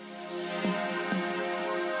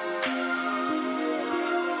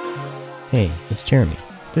Hey, it's Jeremy.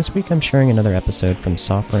 This week I'm sharing another episode from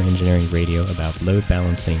Software Engineering Radio about load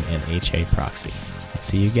balancing and HA proxy. I'll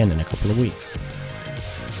see you again in a couple of weeks.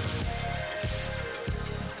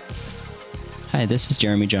 Hi, this is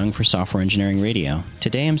Jeremy Jung for Software Engineering Radio.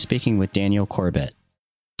 Today I'm speaking with Daniel Corbett.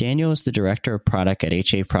 Daniel is the Director of Product at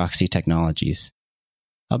HA Proxy Technologies.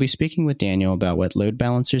 I'll be speaking with Daniel about what load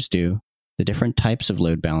balancers do, the different types of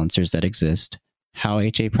load balancers that exist, how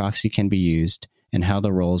HA proxy can be used, and how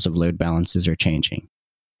the roles of load balancers are changing.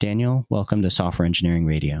 Daniel, welcome to Software Engineering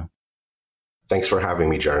Radio. Thanks for having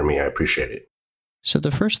me, Jeremy. I appreciate it. So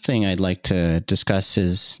the first thing I'd like to discuss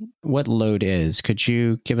is what load is. Could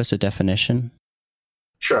you give us a definition?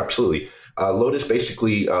 Sure, absolutely. Load is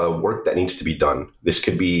basically work that needs to be done. This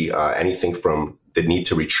could be anything from the need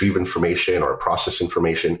to retrieve information or process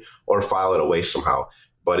information or file it away somehow,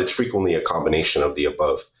 but it's frequently a combination of the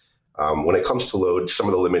above. When it comes to load, some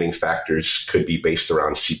of the limiting factors could be based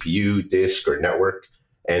around CPU, disk, or network,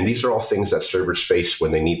 and these are all things that servers face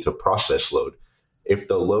when they need to process load. If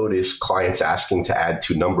the load is clients asking to add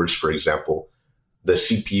two numbers, for example, the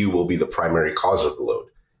CPU will be the primary cause of the load.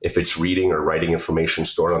 If it's reading or writing information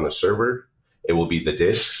stored on the server, it will be the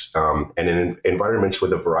disks. And in environments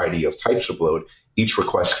with a variety of types of load, each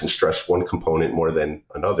request can stress one component more than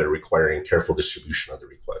another, requiring careful distribution of the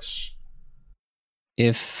requests.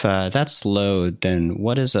 If that's load, then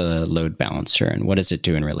what is a load balancer and what does it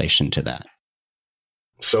do in relation to that?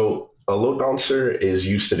 So a load balancer is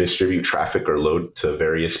used to distribute traffic or load to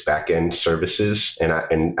various backend services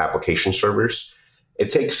and application servers. It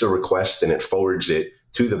takes a request and it forwards it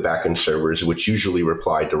to the backend servers, which usually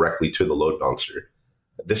reply directly to the load balancer.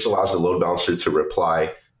 This allows the load balancer to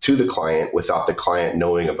reply to the client without the client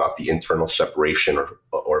knowing about the internal separation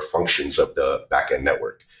or functions of the backend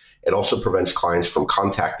network. It also prevents clients from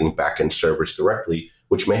contacting backend servers directly,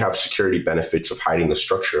 which may have security benefits of hiding the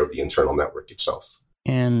structure of the internal network itself.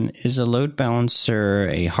 And is a load balancer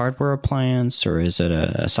a hardware appliance or is it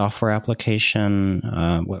a software application?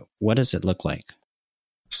 What does it look like?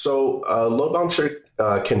 So a load balancer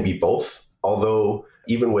can be both, although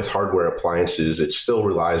even with hardware appliances, it still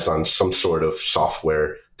relies on some sort of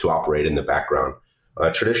software to operate in the background.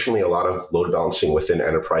 Traditionally, a lot of load balancing within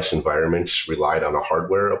enterprise environments relied on a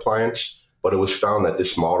hardware appliance, but it was found that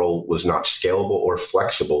this model was not scalable or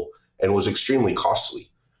flexible and was extremely costly.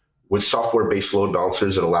 With software-based load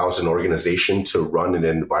balancers, it allows an organization to run in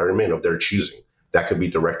an environment of their choosing. That could be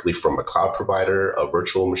directly from a cloud provider, a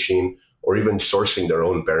virtual machine, or even sourcing their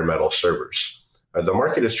own bare metal servers. The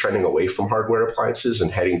market is trending away from hardware appliances and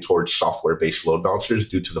heading towards software-based load balancers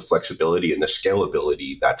due to the flexibility and the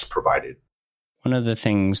scalability that's provided. One of the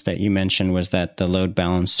things that you mentioned was that the load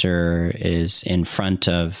balancer is in front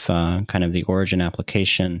of kind of the origin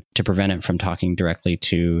application to prevent it from talking directly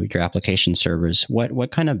to your application servers.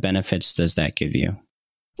 What kind of benefits does that give you?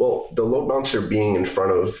 Well, the load balancer being in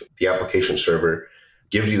front of the application server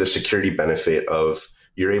gives you the security benefit of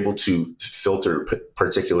you're able to filter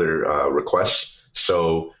particular requests.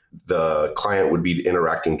 So the client would be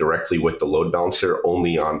interacting directly with the load balancer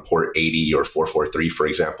only on port 80 or 443, for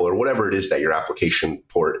example, or whatever it is that your application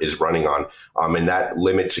port is running on. And that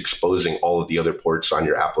limits exposing all of the other ports on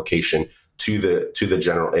your application to the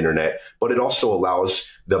general internet. But it also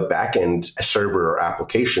allows the backend server or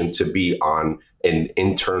application to be on an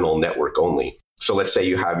internal network only. So let's say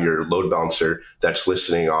you have your load balancer that's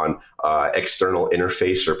listening on external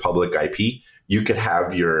interface or public IP. You could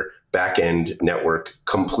have your backend network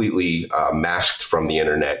completely masked from the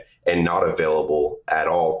internet and not available at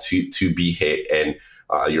all to be hit. And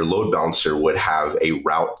your load balancer would have a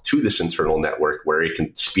route to this internal network where it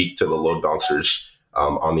can speak to the load balancers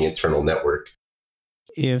on the internal network.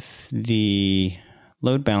 If the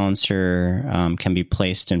load balancer can be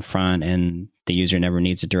placed in front and the user never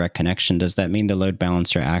needs a direct connection, does that mean the load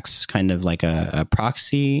balancer acts kind of like a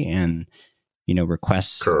proxy and,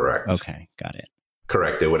 requests? Correct. Okay, got it.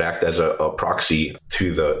 Correct. It would act as a proxy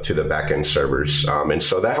to the backend servers. And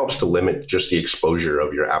so that helps to limit just the exposure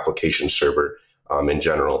of your application server in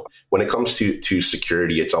general. When it comes to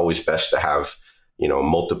security, it's always best to have,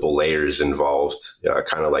 multiple layers involved,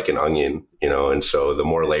 kind of like an onion, and so the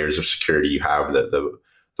more layers of security you have, the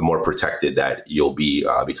more protected that you'll be,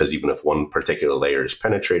 because even if one particular layer is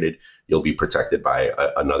penetrated, you'll be protected by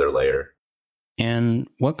another layer. And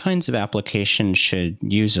what kinds of applications should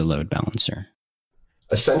use a load balancer?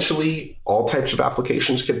 Essentially, all types of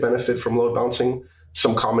applications could benefit from load balancing.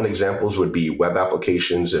 Some common examples would be web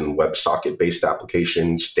applications and WebSocket-based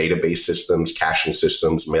applications, database systems, caching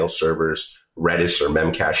systems, mail servers, Redis or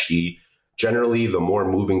Memcached. Generally, the more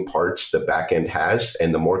moving parts the backend has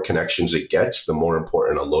and the more connections it gets, the more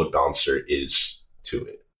important a load balancer is to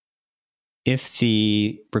it. If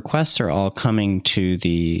the requests are all coming to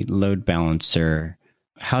the load balancer,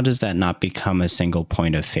 how does that not become a single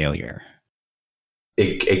point of failure?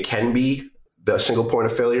 It can be the single point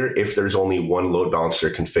of failure if there's only one load balancer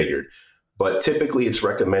configured. But typically, it's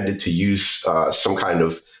recommended to use some kind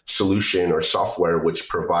of solution or software which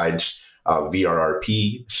provides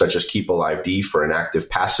VRRP, such as Keep Alive D, for an active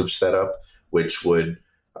passive setup, which would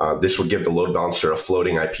give the load balancer a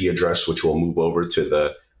floating IP address, which will move over to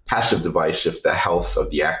the passive device if the health of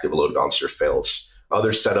the active load balancer fails.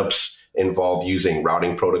 Other setups involve using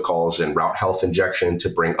routing protocols and route health injection to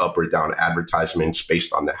bring up or down advertisements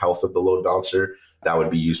based on the health of the load balancer. That would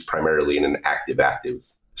be used primarily in an active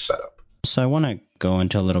setup. So I want to go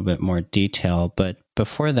into a little bit more detail, but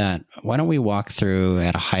before that, why don't we walk through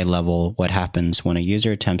at a high level what happens when a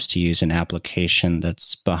user attempts to use an application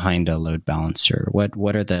that's behind a load balancer?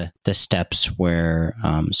 What are the steps where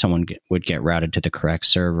someone would get routed to the correct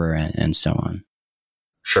server and so on?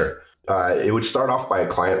 Sure. It would start off by a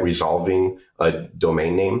client resolving a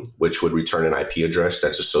domain name, which would return an IP address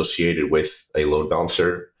that's associated with a load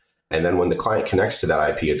balancer. And then when the client connects to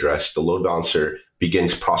that IP address, the load balancer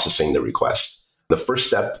begins processing the request. The first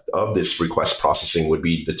step of this request processing would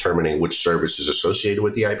be determining which service is associated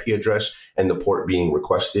with the IP address and the port being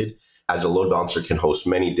requested, as a load balancer can host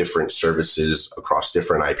many different services across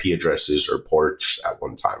different IP addresses or ports at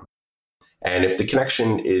one time. And if the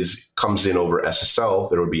connection comes in over SSL,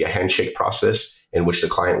 there would be a handshake process in which the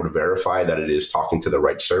client would verify that it is talking to the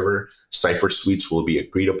right server. Cipher suites will be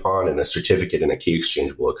agreed upon, and a certificate and a key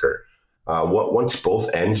exchange will occur. Once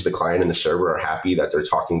both ends, the client and the server are happy that they're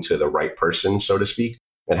talking to the right person, so to speak,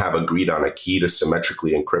 and have agreed on a key to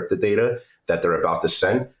symmetrically encrypt the data that they're about to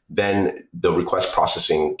send, then the request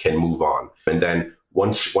processing can move on. And then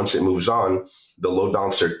once it moves on, the load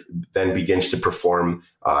balancer then begins to perform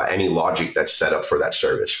any logic that's set up for that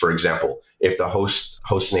service. For example, if the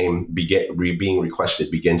host name being requested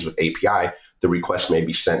begins with API, the request may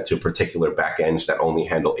be sent to particular backends that only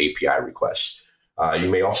handle API requests. You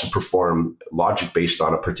may also perform logic based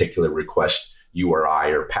on a particular request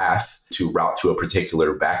URI or path to route to a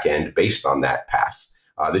particular backend based on that path.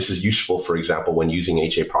 This is useful, for example, when using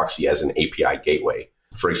HA Proxy as an API gateway.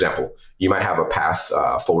 For example, you might have a path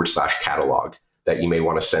 /catalog that you may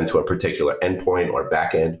want to send to a particular endpoint or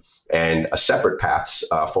backend, and a separate path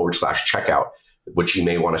 /checkout, which you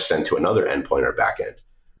may want to send to another endpoint or backend.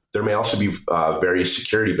 There may also be various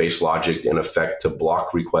security-based logic in effect to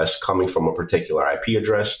block requests coming from a particular IP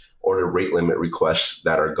address or to rate limit requests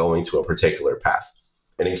that are going to a particular path.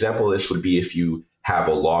 An example of this would be if you have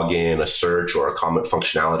a login, a search, or a comment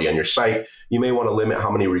functionality on your site, you may want to limit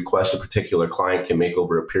how many requests a particular client can make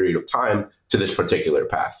over a period of time to this particular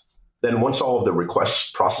path. Then once all of the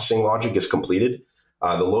request processing logic is completed,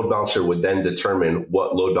 the load balancer would then determine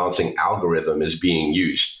what load balancing algorithm is being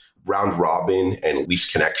used, round robin and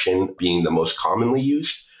least connection being the most commonly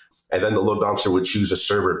used. And then the load balancer would choose a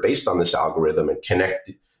server based on this algorithm and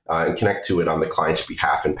connect to it on the client's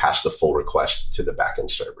behalf and pass the full request to the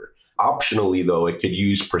backend server. Optionally, though, it could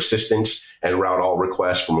use persistence and route all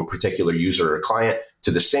requests from a particular user or client to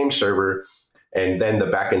the same server. And then the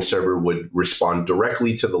backend server would respond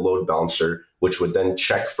directly to the load balancer, which would then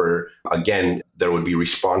check for, again, there would be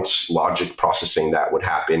response logic processing that would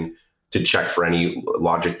happen to check for any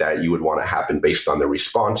logic that you would want to happen based on the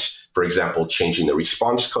response. For example, changing the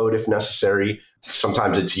response code if necessary.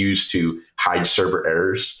 Sometimes it's used to hide server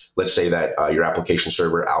errors. Let's say that your application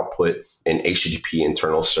server output an HTTP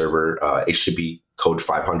internal server, HTTP code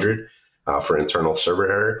 500 for internal server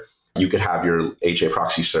error. You could have your HA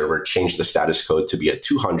Proxy server change the status code to be a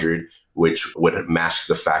 200, which would mask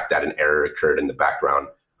the fact that an error occurred in the background.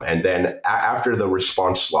 And then after the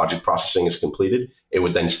response logic processing is completed, it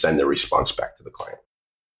would then send the response back to the client.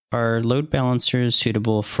 Are load balancers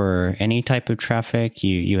suitable for any type of traffic?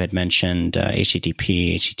 You had mentioned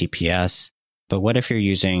HTTP, HTTPS, but what if you're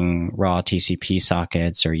using raw TCP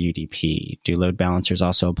sockets or UDP? Do load balancers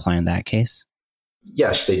also apply in that case?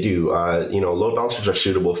 Yes, they do. Load balancers are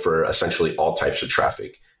suitable for essentially all types of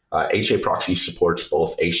traffic. HA Proxy supports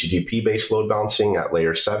both HTTP-based load balancing at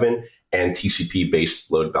layer 7 and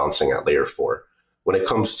TCP-based load balancing at layer 4. When it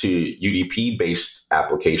comes to UDP-based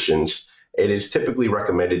applications, it is typically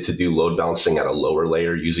recommended to do load balancing at a lower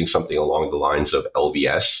layer using something along the lines of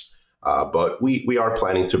LVS. But we are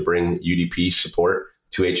planning to bring UDP support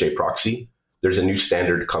to HA Proxy. There's a new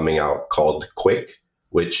standard coming out called QUIC,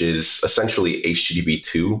 which is essentially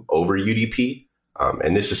HTTP2 over UDP.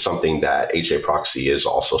 And this is something that HA Proxy is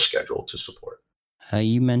also scheduled to support.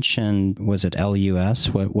 You mentioned, was it LUS?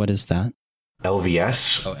 What is that?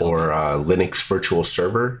 LVS, or Linux Virtual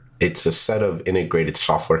Server. It's a set of integrated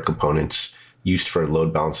software components used for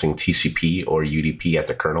load balancing TCP or UDP at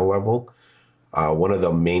the kernel level. One of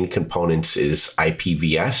the main components is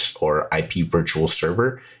IPVS, or IP Virtual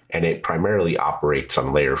Server, and it primarily operates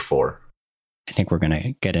on layer 4. I think we're going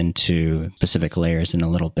to get into specific layers in a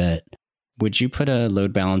little bit. Would you put a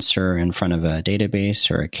load balancer in front of a database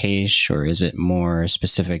or a cache, or is it more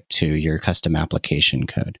specific to your custom application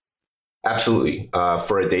code? Absolutely.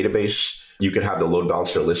 For a database, you could have the load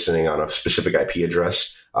balancer listening on a specific IP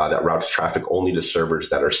address that routes traffic only to servers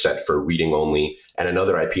that are set for reading only, and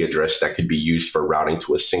another IP address that could be used for routing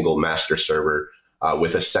to a single master server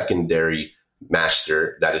with a secondary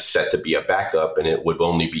master that is set to be a backup, and it would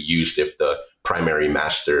only be used if the primary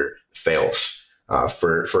master fails.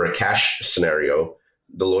 For a cache scenario,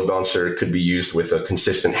 the load balancer could be used with a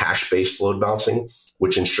consistent hash-based load balancing,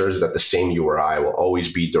 which ensures that the same URI will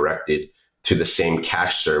always be directed to the same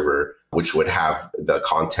cache server, which would have the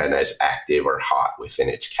content as active or hot within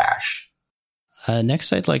its cache.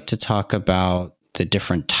 Next, I'd like to talk about the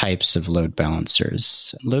different types of load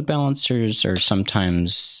balancers. Load balancers are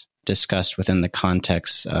sometimes discussed within the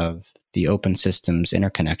context of the open systems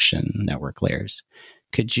interconnection network layers.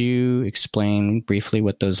 Could you explain briefly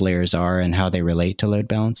what those layers are and how they relate to load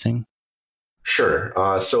balancing? Sure.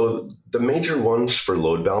 So the major ones for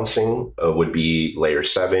load balancing would be layer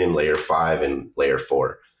 7, layer 5, and layer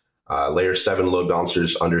 4. Layer 7 load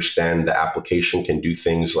balancers understand the application can do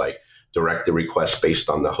things like direct the request based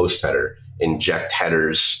on the host header, inject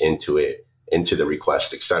headers into the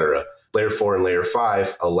request, etc. Layer 4 and layer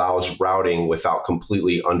 5 allows routing without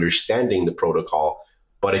completely understanding the protocol,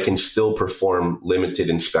 but it can still perform limited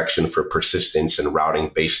inspection for persistence and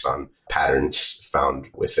routing based on patterns found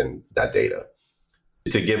within that data.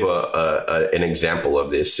 To give an example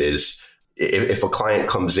of this is, if a client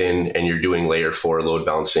comes in and you're doing layer 4 load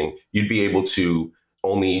balancing, you'd be able to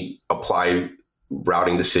only apply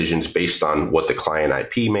routing decisions based on what the client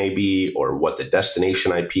IP may be or what the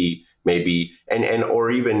destination IP may be. And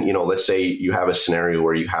or even, let's say you have a scenario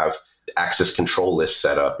where you have access control lists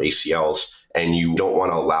set up, ACLs, and you don't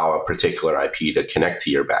want to allow a particular IP to connect to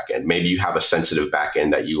your backend. Maybe you have a sensitive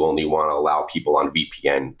backend that you only want to allow people on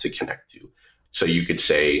VPN to connect to. So you could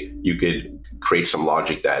create some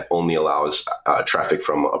logic that only allows traffic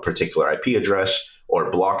from a particular IP address or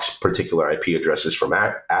blocks particular IP addresses from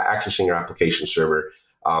accessing your application server.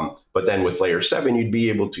 But then with layer 7, you'd be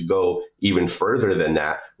able to go even further than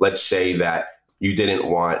that. Let's say that you didn't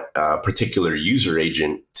want a particular user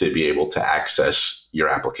agent to be able to access your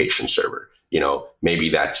application server. Maybe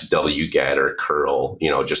that's wget or curl.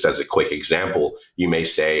 Just as a quick example, you may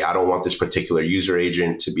say, I don't want this particular user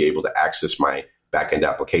agent to be able to access my backend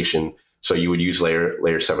application. So you would use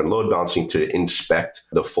layer 7 load balancing to inspect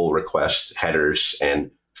the full request headers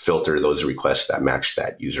and filter those requests that match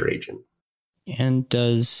that user agent. And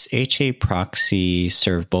does HA proxy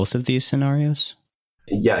serve both of these scenarios?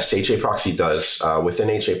 Yes, HA proxy does. Within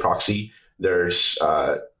HA proxy, there's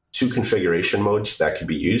 2 configuration modes that could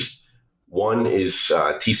be used. One is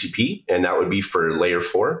TCP, and that would be for layer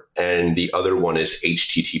 4. And the other one is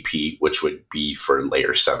HTTP, which would be for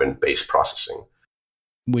layer 7 based processing.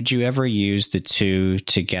 Would you ever use the two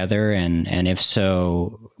together? And if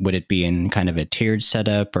so, would it be in kind of a tiered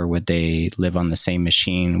setup, or would they live on the same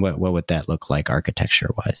machine? What would that look like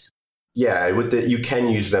architecture-wise? Yeah, you can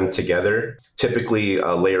use them together. Typically,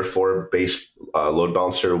 a layer 4 based load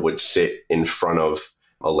balancer would sit in front of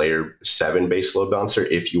a layer 7 based load balancer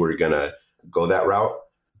if you were going to go that route.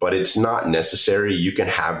 But it's not necessary. You can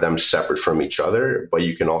have them separate from each other, but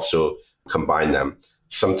you can also combine them.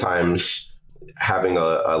 Sometimes having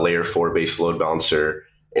a layer 4 based load balancer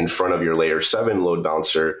in front of your layer 7 load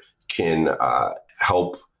balancer can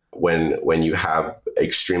help when you have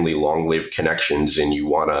extremely long-lived connections and you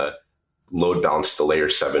want to load balance the layer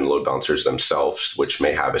 7 load balancers themselves, which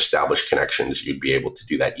may have established connections. You'd be able to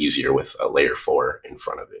do that easier with a layer 4 in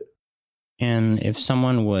front of it. And if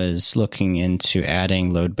someone was looking into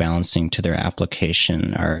adding load balancing to their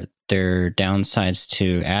application, are there downsides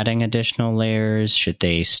to adding additional layers? Should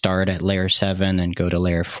they start at layer 7 and go to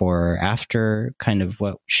layer 4 after? Kind of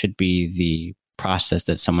what should be the process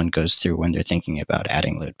that someone goes through when they're thinking about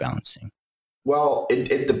adding load balancing? Well,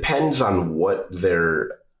 it depends on what their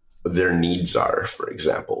needs are. For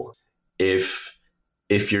example, if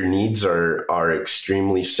your needs are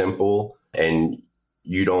extremely simple and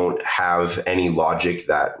you don't have any logic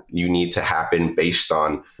that you need to happen based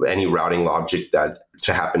on any routing logic that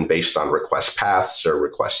to happen based on request paths or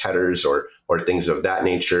request headers or things of that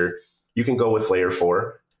nature, you can go with layer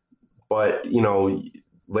 4. But,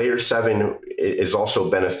 layer 7 is also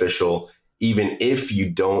beneficial even if you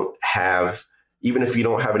don't have even if you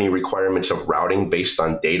don't have any requirements of routing based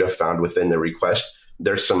on data found within the request,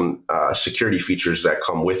 there's some security features that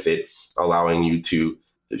come with it, allowing you to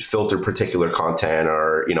filter particular content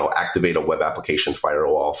or, activate a web application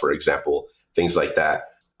firewall, for example, things like that.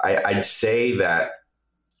 I'd say that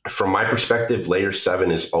from my perspective, layer 7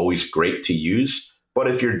 is always great to use. But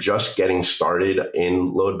if you're just getting started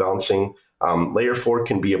in load balancing, layer 4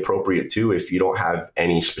 can be appropriate too if you don't have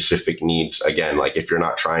any specific needs. Again, like if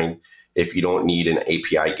you don't need an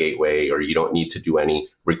API gateway, or you don't need to do any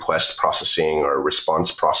request processing or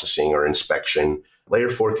response processing or inspection, layer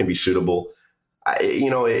 4 can be suitable.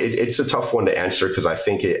 It's a tough one to answer because I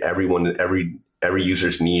think every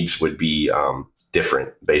user's needs would be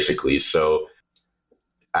different, basically. So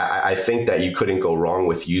I think that you couldn't go wrong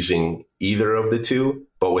with using either of the two,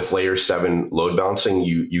 but with layer 7 load balancing,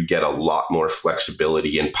 you get a lot more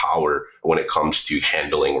flexibility and power when it comes to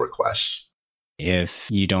handling requests. If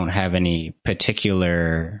you don't have any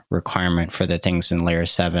particular requirement for the things in layer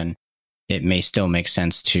 7, it may still make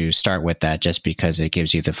sense to start with that just because it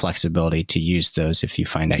gives you the flexibility to use those if you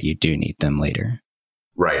find out you do need them later.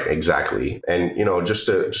 Right, exactly. And, just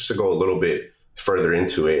to go a little bit further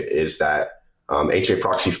into it is that HA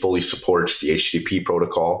Proxy fully supports the HTTP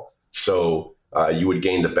protocol. So you would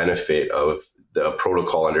gain the benefit of the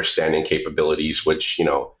protocol understanding capabilities, which,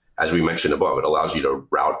 as we mentioned above, it allows you to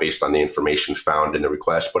route based on the information found in the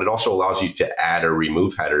request, but it also allows you to add or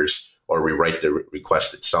remove headers or rewrite the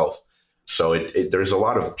request itself. So there's a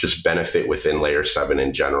lot of just benefit within layer 7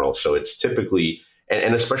 in general. So it's typically,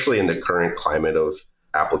 and especially in the current climate of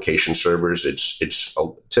application servers, it's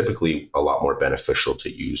typically a lot more beneficial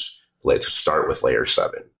to start with layer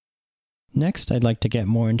 7. Next, I'd like to get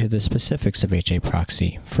more into the specifics of HA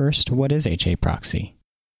Proxy. First, what is HA Proxy?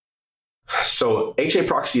 So HA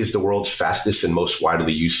Proxy is the world's fastest and most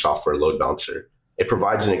widely used software load balancer. It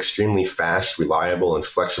provides an extremely fast, reliable, and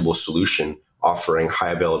flexible solution offering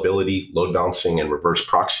high availability, load balancing, and reverse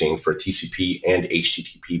proxying for TCP and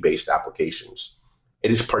HTTP-based applications.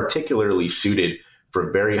 It is particularly suited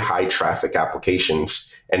for very high traffic applications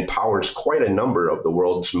and powers quite a number of the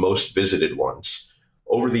world's most visited ones.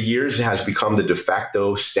 Over the years, it has become the de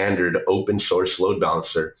facto standard open source load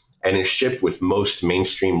balancer and is shipped with most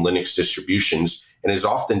mainstream Linux distributions and is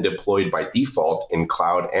often deployed by default in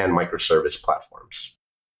cloud and microservice platforms.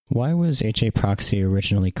 Why was HA Proxy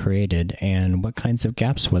originally created, and what kinds of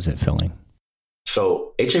gaps was it filling?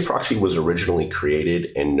 So HA Proxy was originally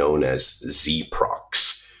created and known as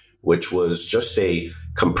zprox, which was just a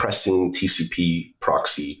compressing TCP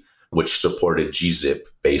proxy which supported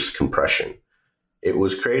gzip-based compression. It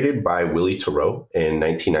was created by Willy Thoreau in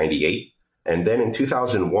 1998, and then in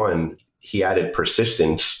 2001, he added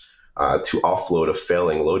persistence to offload a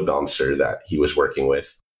failing load balancer that he was working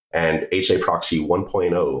with, and HA Proxy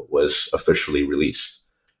 1.0 was officially released.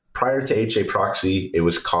 Prior to HA Proxy, it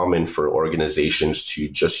was common for organizations to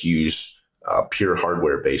just use pure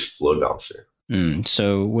hardware-based load balancer.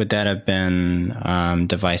 So would that have been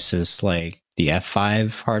devices like the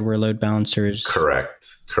F5 hardware load balancers?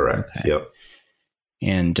 Correct. Okay. Yep.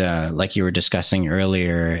 And like you were discussing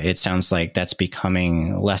earlier, it sounds like that's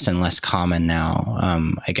becoming less and less common now,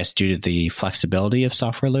 I guess due to the flexibility of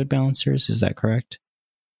software load balancers. Is that correct?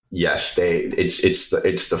 Yes, it's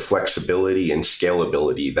the flexibility and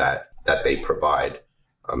scalability that they provide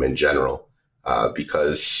in general.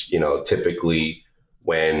 Because, typically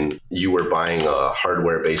when you were buying a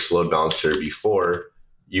hardware-based load balancer before,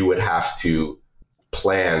 you would have to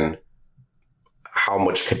plan how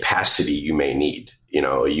much capacity you may need.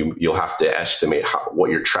 You'll have to estimate what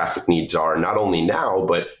your traffic needs are, not only now,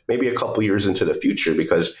 but maybe a couple years into the future,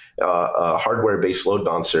 because a hardware-based load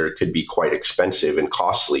balancer could be quite expensive and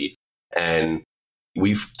costly. And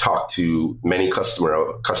we've talked to many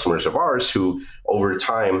customers of ours who, over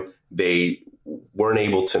time, they weren't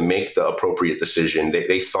able to make the appropriate decision.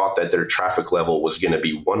 They thought that their traffic level was going to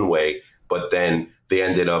be one way, but then they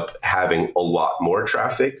ended up having a lot more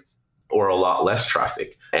traffic or a lot less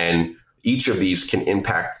traffic. And each of these can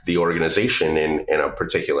impact the organization in a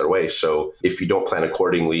particular way. So if you don't plan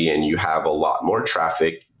accordingly and you have a lot more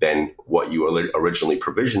traffic than what you originally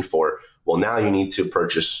provisioned for, well, now you need to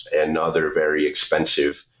purchase another very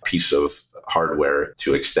expensive piece of hardware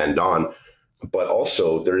to extend on. But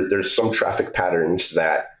also there's some traffic patterns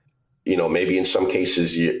that, maybe in some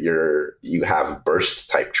cases you have burst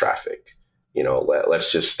type traffic.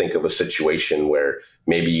 Let's just think of a situation where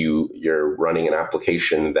maybe you're running an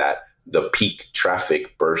application that the peak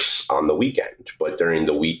traffic bursts on the weekend, but during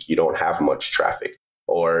the week you don't have much traffic.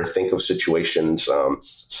 Or think of situations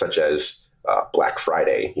such as Black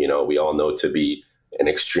Friday. We all know to be an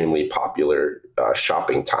extremely popular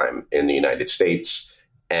shopping time in the United States.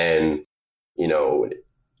 And,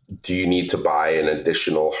 do you need to buy an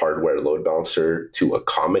additional hardware load balancer to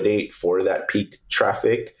accommodate for that peak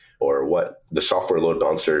traffic? Or what? The software load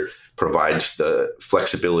balancer provides the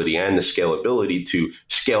flexibility and the scalability to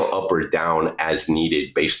scale up or down as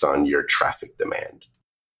needed based on your traffic demand.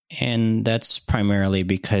 And that's primarily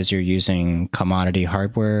because you're using commodity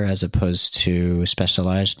hardware as opposed to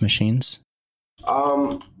specialized machines?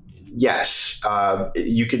 Yes.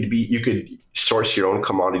 You could source your own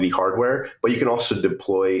commodity hardware, but you can also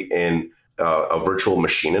deploy in a virtual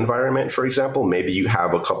machine environment, for example. Maybe you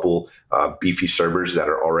have a couple beefy servers that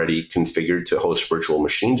are already configured to host virtual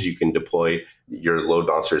machines. You can deploy your load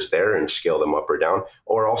balancers there and scale them up or down,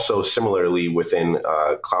 or also similarly within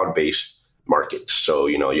cloud-based markets. So,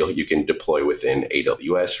 you can deploy within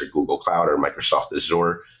AWS or Google Cloud or Microsoft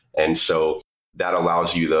Azure. And so that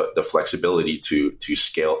allows you the flexibility to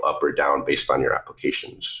scale up or down based on your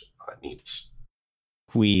application's needs.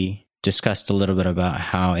 We discussed a little bit about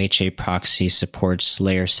how HA Proxy supports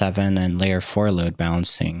layer 7 and layer 4 load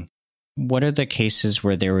balancing. What are the cases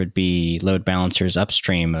where there would be load balancers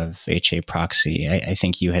upstream of HA Proxy? I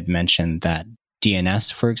think you had mentioned that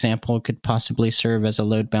DNS, for example, could possibly serve as a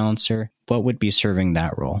load balancer. What would be serving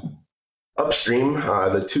that role? Upstream,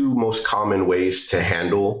 the two most common ways to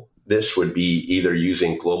handle this would be either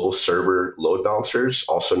using global server load balancers,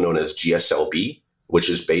 also known as GSLB, which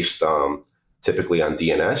is based typically on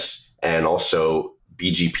DNS, and also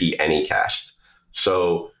BGP Anycast.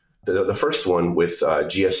 So the first one with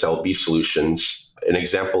GSLB solutions, an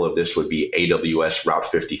example of this would be AWS Route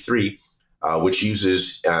 53, which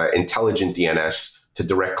uses intelligent DNS to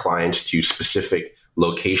direct clients to specific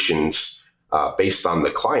locations based on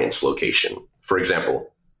the client's location. For example,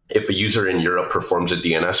 if a user in Europe performs a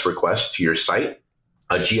DNS request to your site,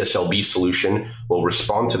 a GSLB solution will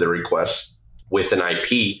respond to the request with an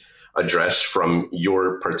IP address from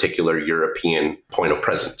your particular European point of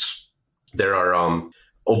presence. There are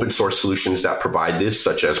open source solutions that provide this,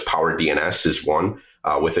 such as PowerDNS is one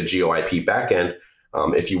with a GeoIP backend.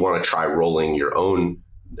 If you want to try rolling your own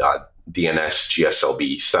DNS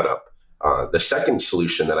GSLB setup. The second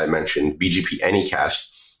solution that I mentioned, BGP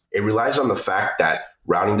Anycast, it relies on the fact that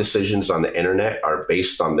routing decisions on the internet are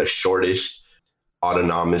based on the shortest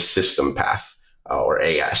autonomous system path or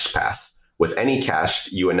AS path. With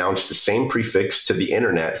Anycast, you announce the same prefix to the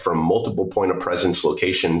internet from multiple point of presence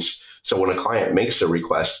locations. So when a client makes a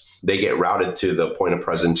request, they get routed to the point of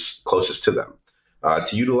presence closest to them.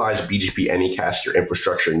 To utilize BGP Anycast, your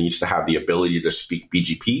infrastructure needs to have the ability to speak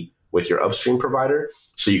BGP with your upstream provider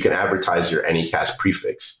so you can advertise your Anycast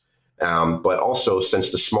prefix. But also,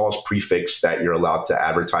 since the smallest prefix that you're allowed to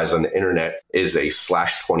advertise on the internet is a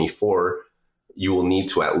 /24, you will need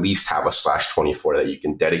to at least have a /24 that you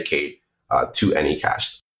can dedicate to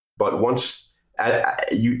Anycast. But once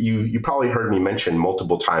you probably heard me mention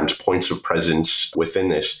multiple times points of presence within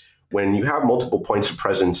this. When you have multiple points of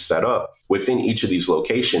presence set up within each of these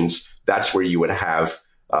locations, that's where you would have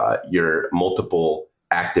your multiple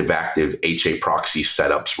active HA proxy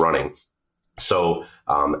setups running. So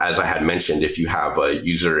as I had mentioned, if you have a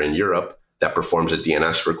user in Europe that performs a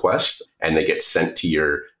DNS request and they get sent to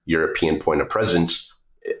your European point of presence,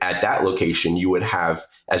 at that location, you would have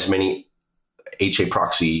as many HA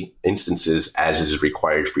proxy instances as is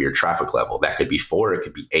required for your traffic level. That could be 4, it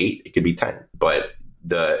could be 8, it could be 10. But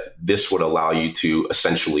this would allow you to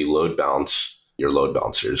essentially load balance your load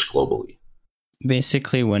balancers globally.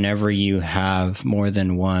 Basically, whenever you have more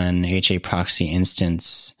than one HA proxy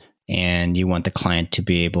instance and you want the client to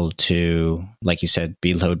be able to, like you said,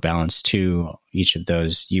 be load balanced to each of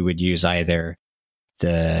those, you would use either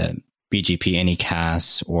the BGP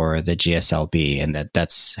Anycast or the GSLB, and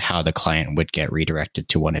that's how the client would get redirected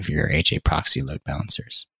to one of your HA proxy load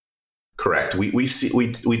balancers. Correct. We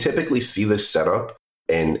typically see this setup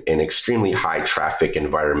in extremely high traffic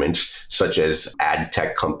environments, such as ad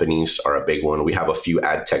tech companies are a big one. We have a few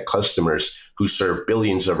ad tech customers who serve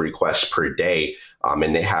billions of requests per day,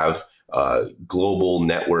 and they have global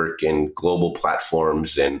network and global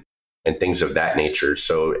platforms and things of that nature.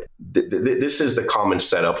 So this is the common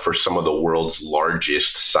setup for some of the world's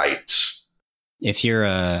largest sites. If you're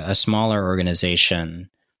a smaller organization,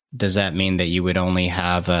 does that mean that you would only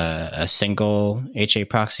have a single HA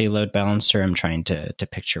proxy load balancer? I'm trying to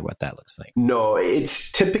picture what that looks like. No,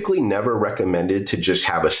 it's typically never recommended to just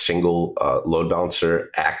have a single load balancer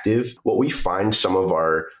active. What we find some of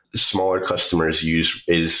our smaller customers use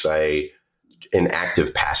is an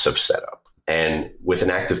active passive setup. And with an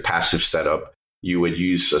active passive setup, you would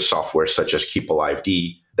use a software such as Keep Alive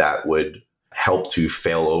D that would help to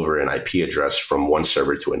fail over an IP address from one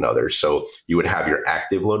server to another. So you would have your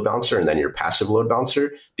active load balancer and then your passive load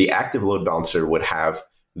balancer. The active load balancer would have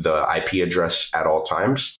the IP address at all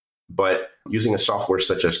times, but using a software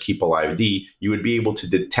such as Keep Alive D, you would be able to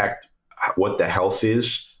detect what the health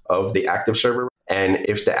is of the active server. And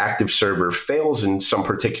if the active server fails in some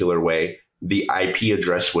particular way, the IP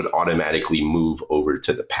address would automatically move over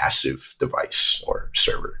to the passive device or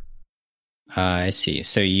server. I see.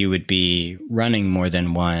 So you would be running more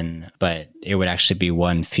than one, but it would actually be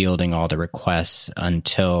one fielding all the requests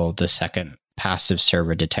until the second passive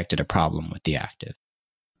server detected a problem with the active.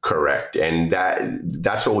 Correct. And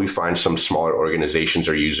that's what we find some smaller organizations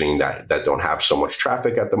are using that don't have so much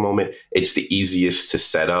traffic at the moment. It's the easiest to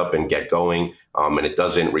set up and get going. And it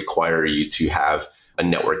doesn't require you to have a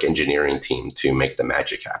network engineering team to make the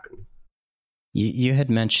magic happen. You had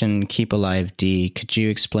mentioned Keep Alive D. Could you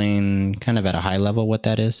explain kind of at a high level what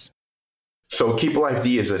that is? So Keep Alive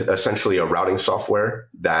D is essentially a routing software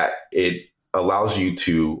that it allows you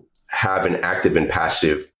to have an active and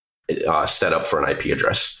passive set up for an IP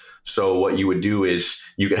address. So what you would do is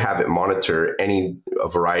you could have it monitor a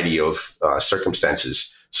variety of circumstances.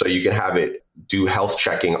 So you can have it do health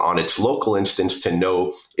checking on its local instance to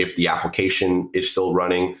know if the application is still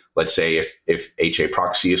running. Let's say if HA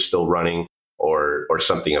proxy is still running or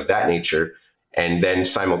something of that nature. And then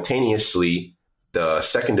simultaneously, the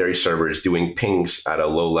secondary server is doing pings at a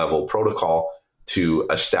low-level protocol to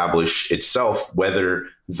establish itself whether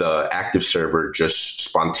the active server just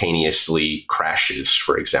spontaneously crashes,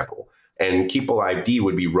 for example. And Keep Alive D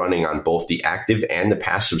would be running on both the active and the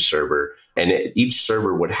passive server, and each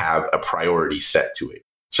server would have a priority set to it.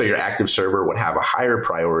 So your active server would have a higher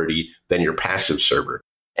priority than your passive server.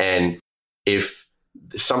 And if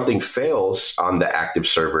something fails on the active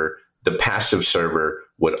server, the passive server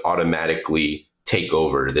would automatically take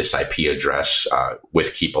over this IP address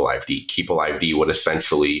with Keep Alive D. Keep Alive D would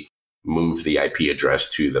essentially move the IP address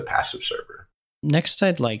to the passive server. Next,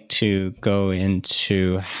 I'd like to go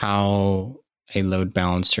into how a load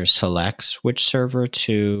balancer selects which server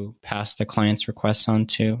to pass the client's requests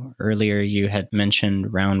onto. Earlier, you had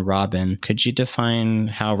mentioned round robin. Could you define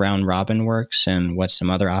how round robin works and what some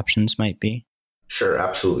other options might be? Sure,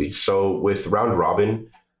 absolutely. So with round robin,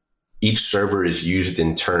 each server is used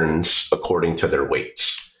in turns according to their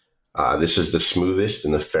weights. This is the smoothest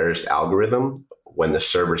and the fairest algorithm when the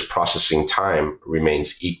server's processing time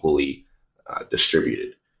remains equally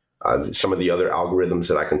distributed. Some of the other algorithms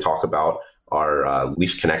that I can talk about are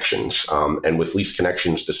least connections. And with least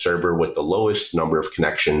connections, the server with the lowest number of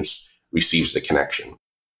connections receives the connection.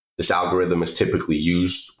 This algorithm is typically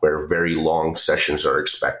used where very long sessions are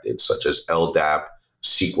expected, such as LDAP,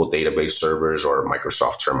 SQL database servers, or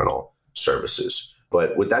Microsoft Terminal services.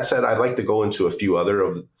 But with that said, I'd like to go into a few other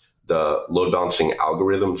of the load balancing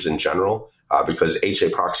algorithms in general, because HA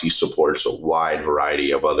Proxy supports a wide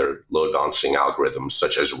variety of other load balancing algorithms,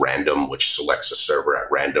 such as random, which selects a server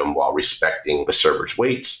at random while respecting the server's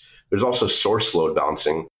weights. There's also source load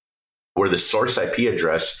balancing, where the source IP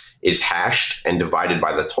address is hashed and divided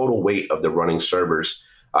by the total weight of the running servers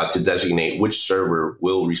to designate which server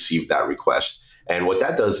will receive that request. And what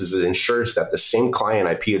that does is it ensures that the same client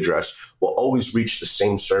IP address will always reach the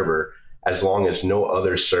same server as long as no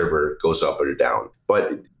other server goes up or down.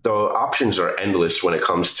 But the options are endless when it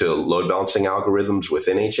comes to load balancing algorithms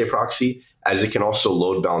within HA Proxy, as it can also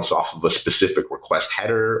load balance off of a specific request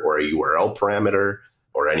header or a URL parameter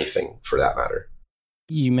or anything for that matter.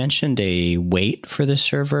 You mentioned a weight for the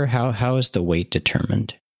server. How is the weight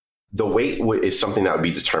determined? The weight is something that would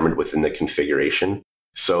be determined within the configuration.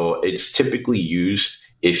 So it's typically used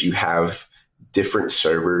if you have different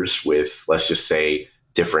servers with, let's just say,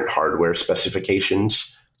 different hardware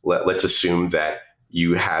specifications. Let's assume that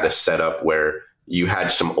you had a setup where you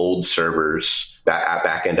had some old servers,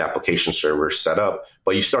 back-end application servers set up,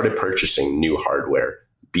 but you started purchasing new hardware,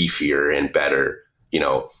 beefier and better. You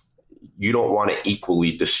don't want to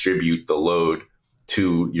equally distribute the load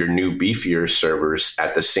to your new beefier servers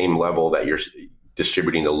at the same level that you're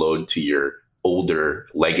distributing the load to your older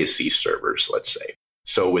legacy servers, let's say.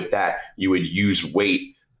 So with that, you would use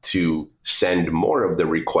weight to send more of the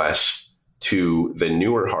requests to the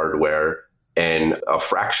newer hardware and a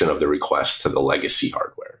fraction of the requests to the legacy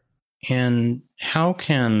hardware. And how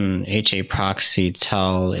can HA Proxy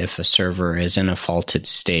tell if a server is in a faulted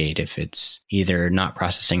state, if it's either not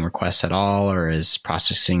processing requests at all or is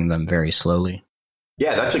processing them very slowly?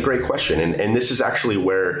 Yeah, that's a great question. And this is actually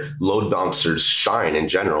where load balancers shine in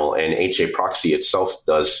general, and HA Proxy itself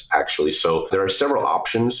does actually. So there are several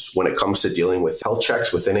options when it comes to dealing with health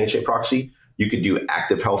checks within HA Proxy. You could do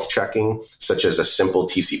active health checking, such as a simple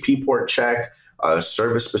TCP port check, a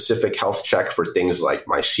service-specific health check for things like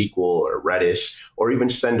MySQL or Redis, or even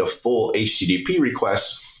send a full HTTP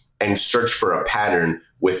request and search for a pattern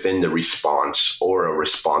within the response or a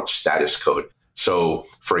response status code. So,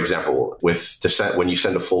 for example, when you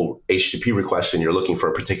send a full HTTP request and you're looking for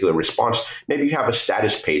a particular response, maybe you have a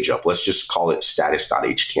status page up. Let's just call it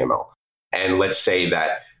status.html. And let's say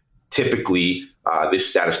that typically this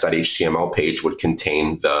status.html page would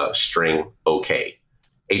contain the string OK.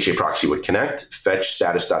 HA Proxy would connect, fetch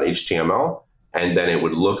status.html, and then it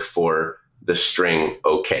would look for the string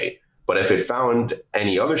OK. But if it found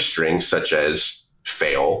any other string, such as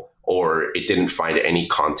fail, or it didn't find any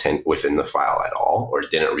content within the file at all, or it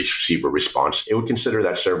didn't receive a response, it would consider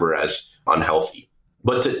that server as unhealthy.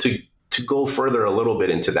 But to go further a little bit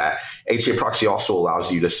into that, HA Proxy also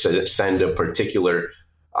allows you to send a particular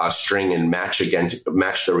string and match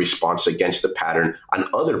the response against the pattern on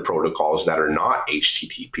other protocols that are not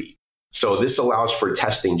HTTP. So this allows for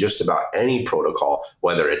testing just about any protocol,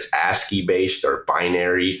 whether it's ASCII based or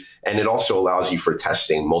binary, and it also allows you for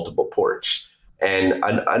testing multiple ports. And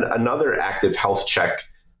another active health check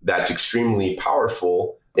that's extremely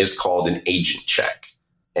powerful is called an agent check.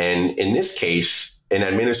 And in this case, an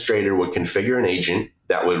administrator would configure an agent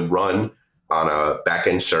that would run on a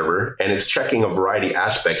backend server, and it's checking a variety of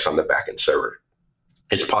aspects on the backend server.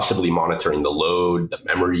 It's possibly monitoring the load, the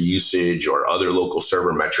memory usage, or other local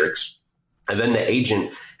server metrics. And then the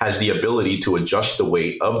agent has the ability to adjust the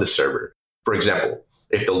weight of the server. For example,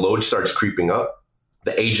 if the load starts creeping up,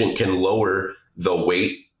 the agent can lower the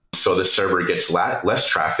weight so the server gets less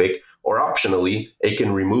traffic, or optionally, it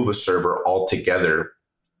can remove a server altogether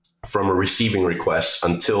from a receiving request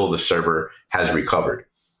until the server has recovered.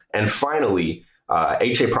 And finally,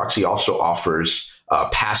 HA Proxy also offers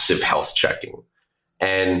passive health checking.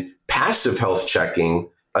 And passive health checking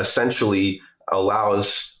essentially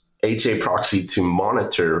allows HA Proxy to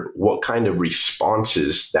monitor what kind of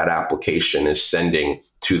responses that application is sending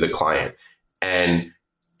to the client. And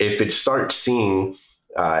if it starts seeing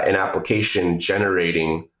an application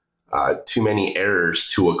generating too many errors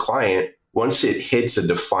to a client, once it hits a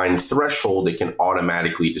defined threshold, it can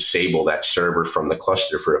automatically disable that server from the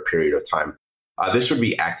cluster for a period of time. This would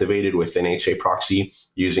be activated within HA Proxy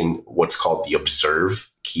using what's called the observe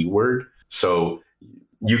keyword. So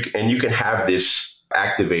you can have this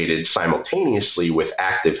activated simultaneously with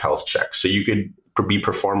active health checks. So you could be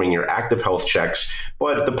performing your active health checks,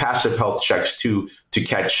 but the passive health checks too, to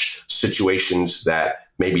catch situations that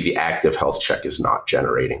maybe the active health check is not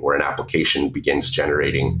generating, where an application begins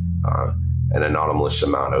generating an anomalous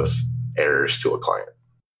amount of errors to a client.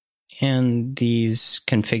 And these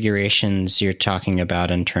configurations you're talking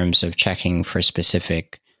about in terms of checking for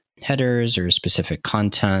specific headers or specific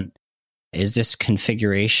content, is this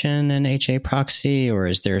configuration in HA Proxy, or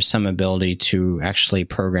is there some ability to actually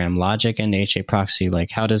program logic in HA Proxy?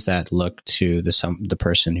 Like, how does that look to the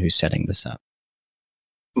person who's setting this up?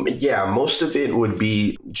 Yeah, most of it would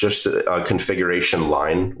be just a configuration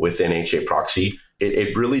line within HA Proxy.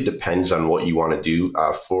 It really depends on what you want to do.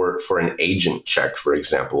 For an agent check, for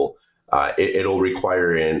example, it'll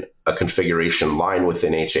require a configuration line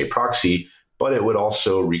within HA Proxy, but it would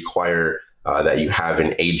also require that you have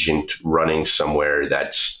an agent running somewhere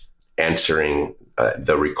that's answering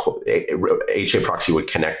HA Proxy would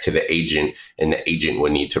connect to the agent, and the agent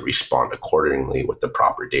would need to respond accordingly with the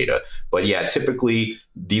proper data. But yeah, typically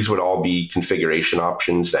these would all be configuration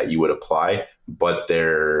options that you would apply, but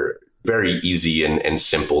they're very easy and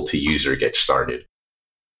simple to use or get started.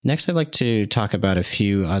 Next, I'd like to talk about a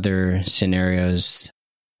few other scenarios.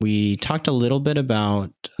 We talked a little bit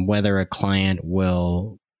about whether a client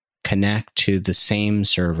will connect to the same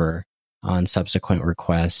server on subsequent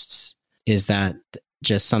requests. Is that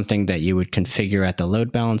just something that you would configure at the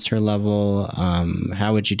load balancer level?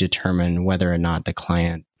 How would you determine whether or not the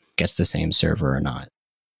client gets the same server or not?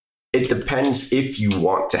 It depends if you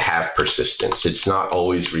want to have persistence. It's not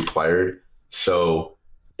always required. So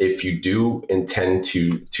if you do intend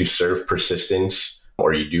to serve persistence,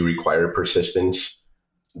 or you do require persistence,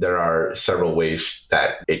 there are several ways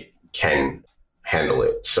that it can handle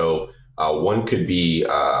it. So one could be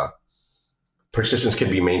persistence can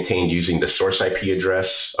be maintained using the source IP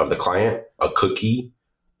address of the client, a cookie,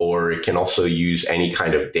 or it can also use any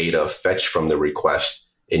kind of data fetched from the request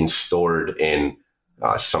and stored in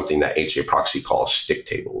something that HA Proxy calls stick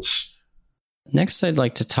tables. Next, I'd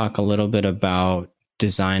like to talk a little bit about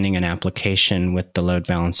designing an application with the load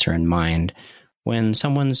balancer in mind. When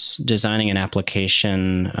someone's designing an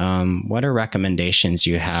application, what are recommendations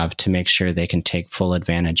you have to make sure they can take full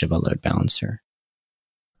advantage of a load balancer?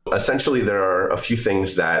 essentially, there are a few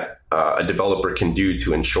things that a developer can do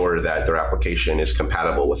to ensure that their application is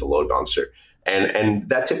compatible with a load balancer. And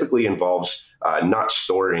that typically involves not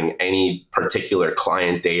storing any particular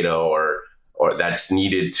client data or that's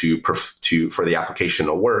needed for the application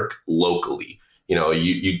to work locally.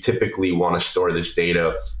 You typically want to store this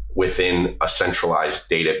data within a centralized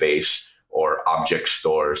database or object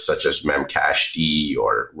stores such as Memcached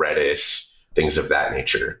or Redis, things of that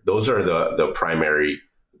nature. Those are the primary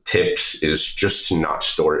tips, is just to not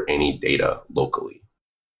store any data locally.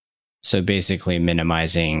 So basically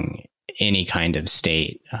minimizing any kind of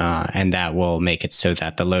state, and that will make it so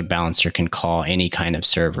that the load balancer can call any kind of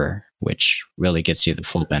server, which really gets you the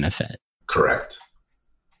full benefit. Correct.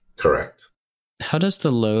 How does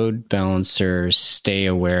the load balancer stay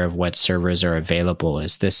aware of what servers are available?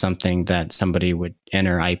 Is this something that somebody would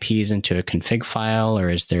enter IPs into a config file, or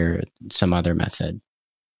is there some other method?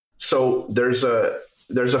 So there's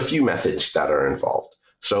a few methods that are involved.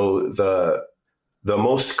 So the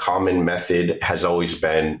most common method has always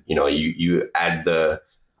been, you add the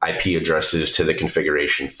IP addresses to the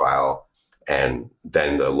configuration file, and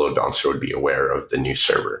then the load balancer would be aware of the new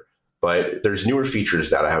server. But there's newer features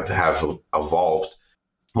that have evolved.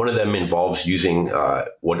 One of them involves using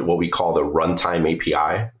what we call the runtime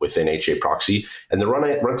API within HA Proxy. And the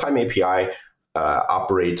runtime API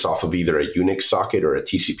operates off of either a Unix socket or a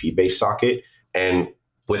TCP-based socket. And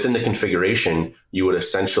within the configuration, you would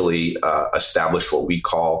essentially establish what we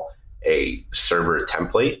call a server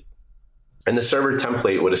template. And the server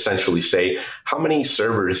template would essentially say how many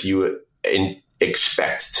servers you would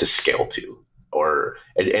expect to scale to.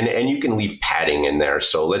 And you can leave padding in there.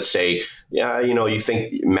 So let's say, you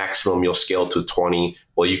think maximum you'll scale to 20.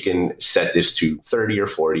 Well, you can set this to 30 or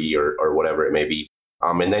 40 or whatever it may be.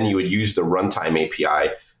 And then you would use the runtime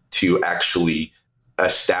API to actually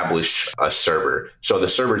establish a server. So the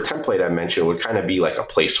server template I mentioned would kind of be like a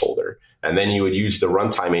placeholder. And then you would use the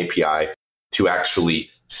runtime API to actually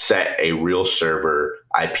set a real server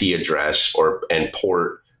IP address and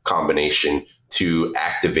port combination to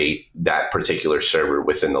activate that particular server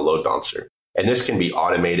within the load balancer. And this can be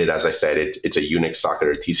automated. As I said, it's a Unix socket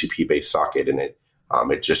or a TCP-based socket, and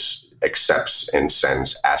it just accepts and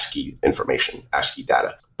sends ASCII information, ASCII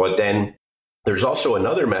data. But then there's also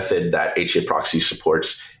another method that HA Proxy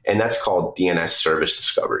supports, and that's called DNS service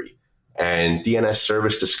discovery. And DNS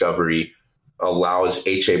service discovery allows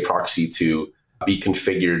HA Proxy to be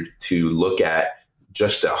configured to look at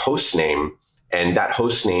just a host name, and that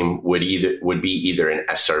host name would be either an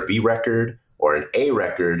SRV record or an A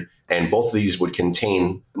record, and both of these would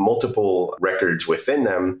contain multiple records within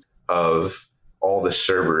them of all the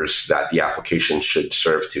servers that the application should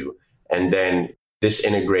serve to. And then this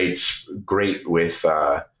integrates great with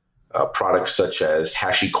products such as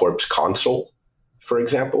HashiCorp's Consul, for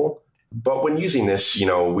example. But when using this,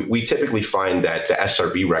 we typically find that the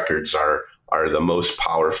SRV records are the most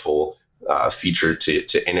powerful feature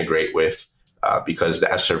to integrate with. Because the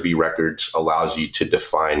SRV records allows you to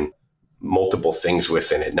define multiple things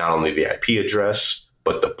within it, not only the IP address,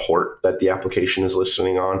 but the port that the application is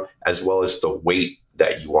listening on, as well as the weight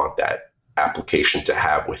that you want that application to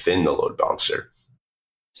have within the load balancer.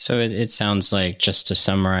 So it sounds like, just to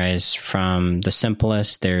summarize, from the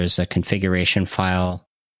simplest, there's a configuration file.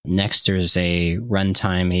 Next, there's a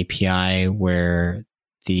runtime API where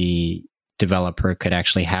the developer could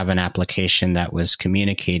actually have an application that was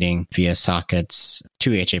communicating via sockets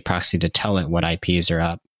to HA Proxy to tell it what IPs are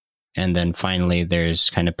up. And then finally, there's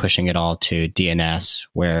kind of pushing it all to DNS,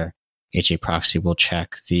 where HA Proxy will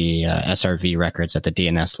check the SRV records at the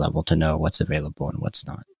DNS level to know what's available and what's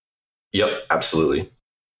not. Yep, absolutely.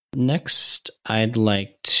 Next, I'd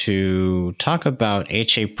like to talk about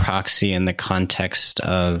HA Proxy in the context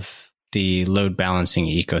of the load balancing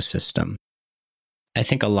ecosystem. I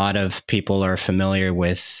think a lot of people are familiar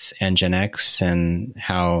with Nginx and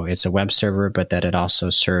how it's a web server, but that it also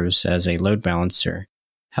serves as a load balancer.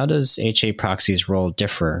 How does HA Proxy's role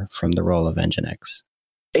differ from the role of Nginx?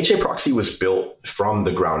 HA Proxy was built from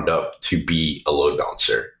the ground up to be a load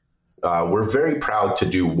balancer. We're very proud to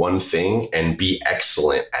do one thing and be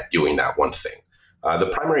excellent at doing that one thing. The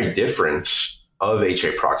primary difference of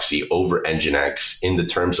HA Proxy over Nginx in the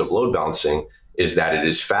terms of load balancing is that it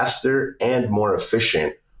is faster and more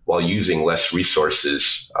efficient while using less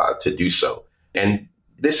resources to do so. And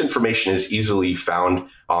this information is easily found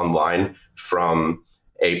online from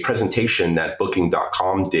a presentation that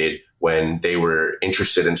Booking.com did when they were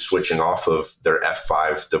interested in switching off of their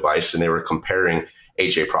F5 device, and they were comparing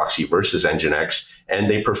HA Proxy versus Nginx, and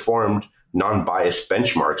they performed non-biased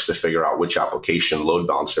benchmarks to figure out which application load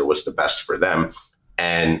balancer was the best for them.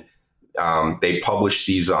 And They published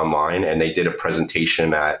these online, and they did a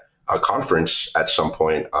presentation at a conference at some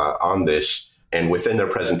point on this. And within their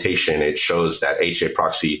presentation, it shows that HA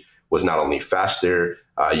proxy was not only faster,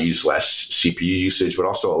 used less CPU usage, but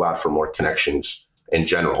also allowed for more connections in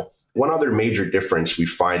general. One other major difference we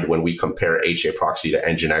find when we compare HA proxy to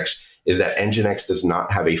Nginx is that Nginx does not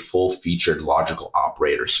have a full-featured logical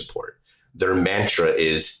operator support. Their mantra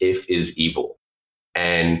is "if is evil."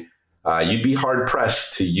 And you'd be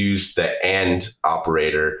hard-pressed to use the AND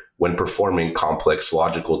operator when performing complex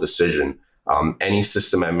logical decision. Any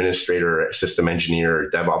system administrator, system engineer, or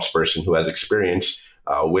DevOps person who has experience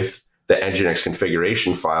with the Nginx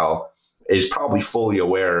configuration file is probably fully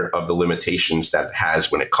aware of the limitations that it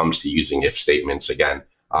has when it comes to using if statements again.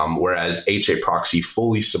 Whereas HA proxy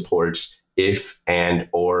fully supports if, and,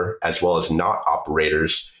 or, as well as not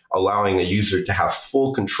operators, allowing a user to have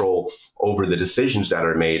full control over the decisions that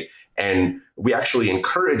are made. And we actually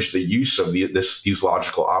encourage the use of these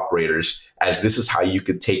logical operators, as this is how you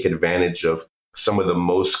could take advantage of some of the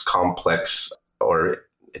most complex, or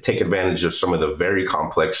take advantage of some of the very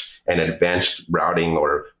complex and advanced routing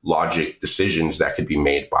or logic decisions that could be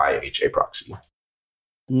made by HA proxy.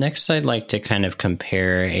 Next, I'd like to kind of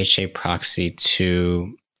compare HA proxy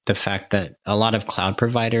to the fact that a lot of cloud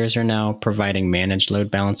providers are now providing managed load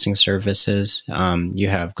balancing services. You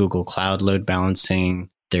have Google Cloud load balancing,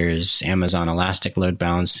 there's Amazon Elastic load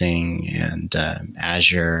balancing, and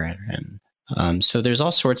Azure. And so there's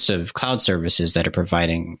all sorts of cloud services that are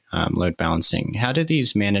providing load balancing. How do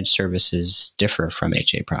these managed services differ from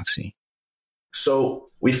HA proxy? So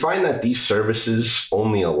we find that these services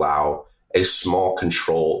only allow a small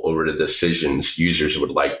control over the decisions users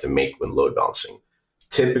would like to make when load balancing.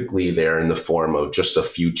 Typically, they're in the form of just a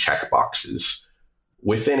few checkboxes.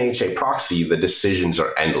 Within HA proxy, the decisions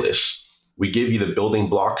are endless. We give you the building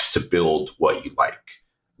blocks to build what you like.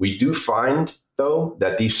 We do find, though,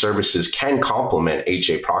 that these services can complement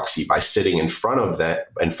HA proxy by sitting in front of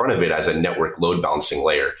it as a network load balancing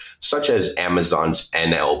layer, such as Amazon's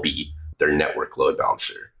NLB, their network load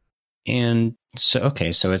balancer. And so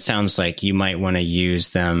it sounds like you might want to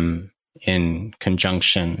use them in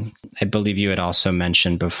conjunction. I believe you had also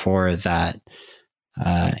mentioned before that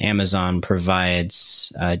Amazon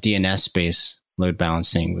provides DNS-based load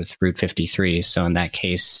balancing with Route 53. So in that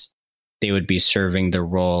case, they would be serving the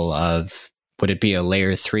role of, would it be a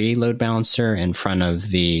layer 3 load balancer in front of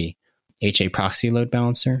the HA proxy load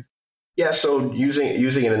balancer? Yeah, so using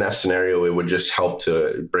it in that scenario, it would just help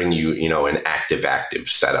to bring you, an active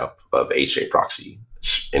setup of HA proxy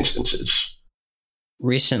instances.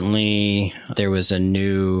 Recently, there was a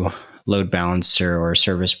new load balancer or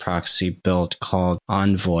service proxy built called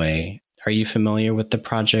Envoy. Are you familiar with the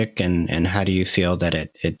project, and how do you feel that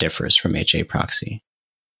it differs from HA proxy?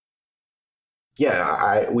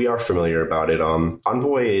 Yeah, we are familiar about it.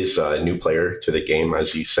 Envoy is a new player to the game,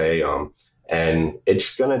 as you say. And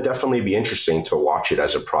it's going to definitely be interesting to watch it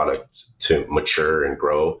as a product to mature and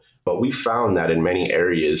grow. But we found that in many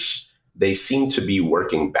areas, they seem to be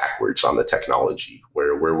working backwards on the technology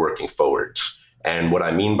where we're working forwards. And what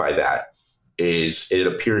I mean by that is it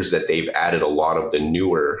appears that they've added a lot of the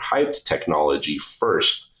newer hyped technology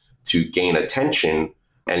first to gain attention.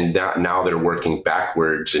 And now they're working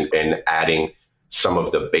backwards and adding some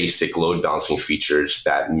of the basic load balancing features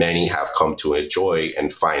that many have come to enjoy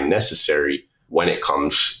and find necessary when it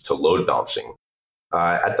comes to load balancing.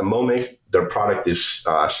 At the moment, their product is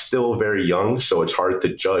still very young, so it's hard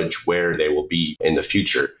to judge where they will be in the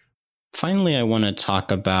future. Finally, I want to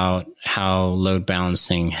talk about how load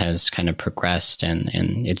balancing has kind of progressed and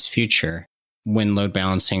its future. When load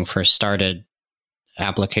balancing first started,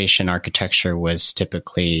 application architecture was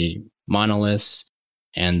typically monoliths.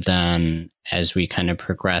 And then as we kind of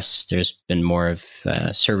progress, there's been more of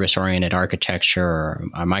a service-oriented architecture or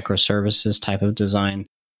a microservices type of design.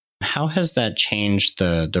 How has that changed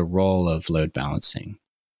the role of load balancing?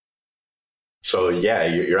 So yeah,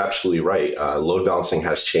 you're absolutely right. Load balancing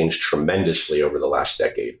has changed tremendously over the last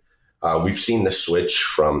decade. We've seen the switch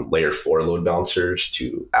from layer 4 load balancers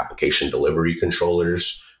to application delivery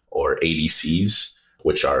controllers, or ADCs,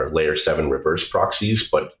 which are layer 7 reverse proxies,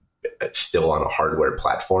 but still on a hardware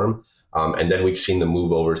platform. And then we've seen the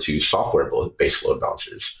move over to software-based load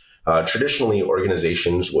balancers. Traditionally,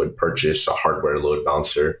 organizations would purchase a hardware load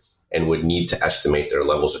balancer and would need to estimate their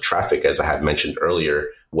levels of traffic, as I had mentioned earlier,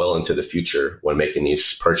 well into the future when making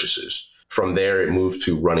these purchases. From there, it moved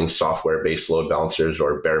to running software-based load balancers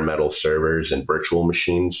or bare metal servers and virtual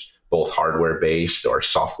machines, both hardware-based or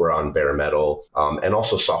software on bare metal, and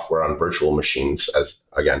also software on virtual machines,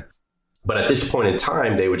 But at this point in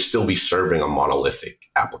time, they would still be serving a monolithic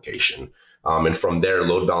application. And from there,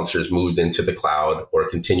 load balancers moved into the cloud or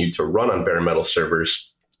continued to run on bare metal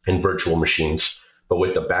servers and virtual machines, but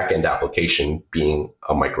with the backend application being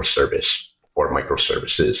a microservice or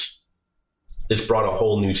microservices. This brought a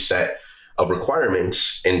whole new set of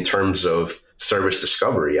requirements in terms of service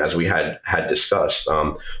discovery, as we had discussed.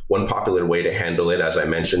 One popular way to handle it, as I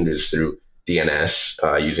mentioned, is through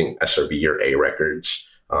DNS using SRV or A records.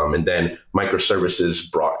 And then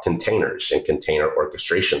microservices brought containers and container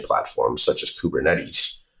orchestration platforms such as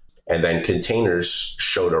Kubernetes. And then containers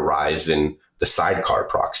showed a rise in the sidecar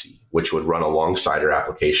proxy, which would run alongside your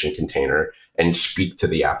application container and speak to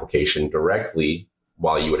the application directly,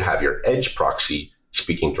 while you would have your edge proxy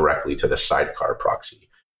speaking directly to the sidecar proxy.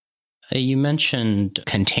 You mentioned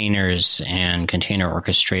containers and container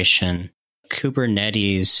orchestration.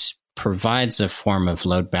 Kubernetes provides a form of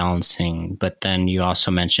load balancing, but then you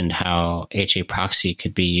also mentioned how HA proxy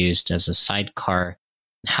could be used as a sidecar.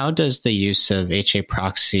 How does the use of HA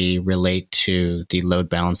proxy relate to the load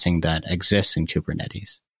balancing that exists in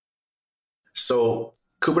Kubernetes? So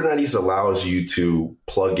Kubernetes allows you to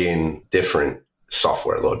plug in different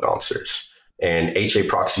software load balancers. And HA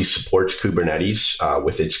proxy supports Kubernetes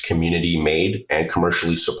with its community-made and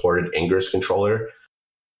commercially supported Ingress controller.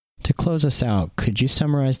 To close us out, could you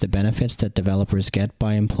summarize the benefits that developers get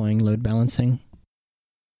by employing load balancing?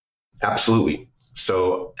 Absolutely.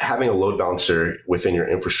 So having a load balancer within your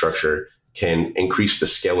infrastructure can increase the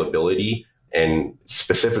scalability, and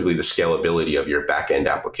specifically the scalability of your backend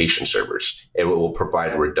application servers. It will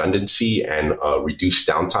provide redundancy and reduce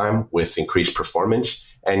downtime with increased performance,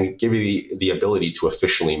 and give you the ability to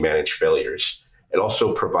efficiently manage failures. It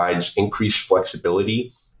also provides increased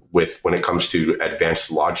flexibility when it comes to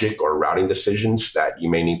advanced logic or routing decisions that you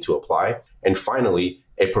may need to apply. And finally,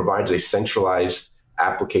 it provides a centralized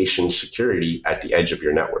application security at the edge of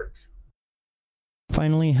your network.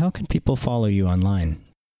 Finally, how can people follow you online?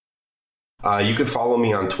 You can follow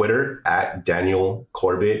me on Twitter at Daniel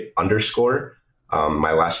Corbett _.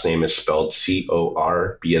 My last name is spelled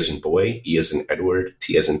C-O-R-B as in boy, E as in Edward,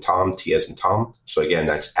 T as in Tom, T as in Tom. So again,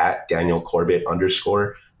 that's at Daniel Corbett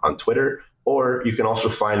 _ on Twitter. Or you can also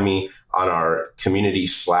find me on our community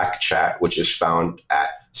Slack chat, which is found at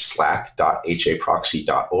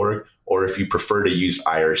slack.haproxy.org. Or if you prefer to use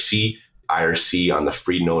IRC on the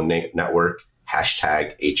Free Node Network,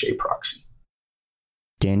 #HAProxy.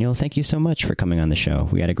 Daniel, thank you so much for coming on the show.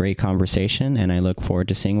 We had a great conversation, and I look forward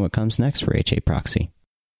to seeing what comes next for HA Proxy.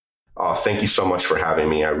 Oh, thank you so much for having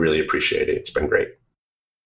me. I really appreciate it. It's been great.